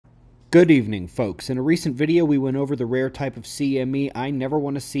Good evening, folks. In a recent video, we went over the rare type of CME I never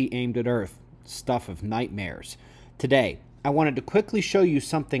want to see aimed at Earth. Stuff of nightmares. Today, I wanted to quickly show you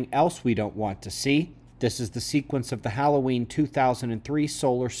something else we don't want to see. This is the sequence of the Halloween 2003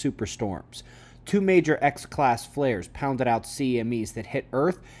 solar superstorms. Two major X-class flares pounded out CMEs that hit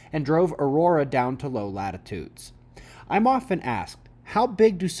Earth and drove aurora down to low latitudes. I'm often asked, how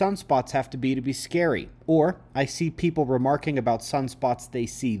big do sunspots have to be scary? Or, I see people remarking about sunspots they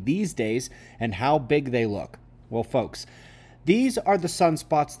see these days and how big they look. Well, folks, these are the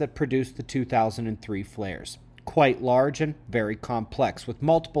sunspots that produced the 2003 flares. Quite large and very complex, with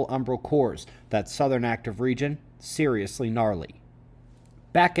multiple umbral cores. That southern active region, seriously gnarly.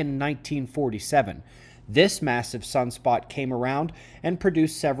 Back in 1947, this massive sunspot came around and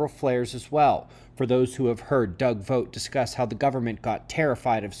produced several flares as well. For those who have heard Doug Vogt discuss how the government got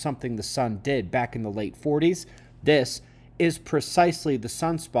terrified of something the sun did back in the late 40s, this is precisely the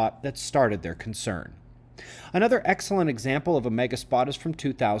sunspot that started their concern. Another excellent example of a megaspot is from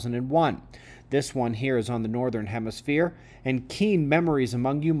 2001. This one here is on the northern hemisphere, and keen memories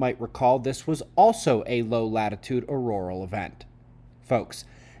among you might recall this was also a low-latitude auroral event. Folks,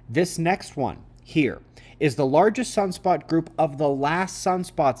 this next one here is the largest sunspot group of the last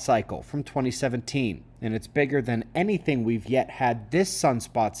sunspot cycle from 2017, and it's bigger than anything we've yet had this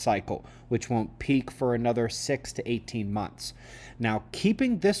sunspot cycle, which won't peak for another 6 to 18 months. Now,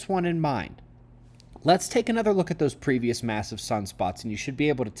 keeping this one in mind, let's take another look at those previous massive sunspots, and you should be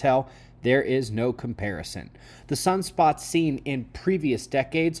able to tell there is no comparison. The sunspots seen in previous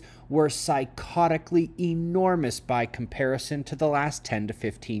decades were psychotically enormous by comparison to the last 10 to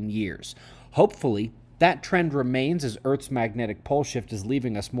 15 years. Hopefully, that trend remains as Earth's magnetic pole shift is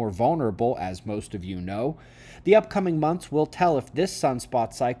leaving us more vulnerable, as most of you know. The upcoming months will tell if this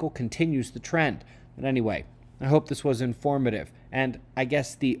sunspot cycle continues the trend. But anyway, I hope this was informative, and I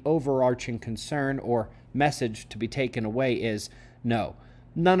guess the overarching concern or message to be taken away is, no,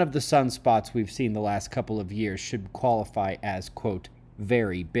 none of the sunspots we've seen the last couple of years should qualify as, quote,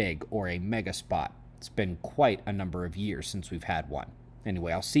 very big or a megaspot. It's been quite a number of years since we've had one.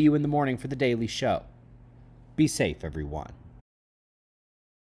 Anyway, I'll see you in the morning for the daily show. Be safe, everyone.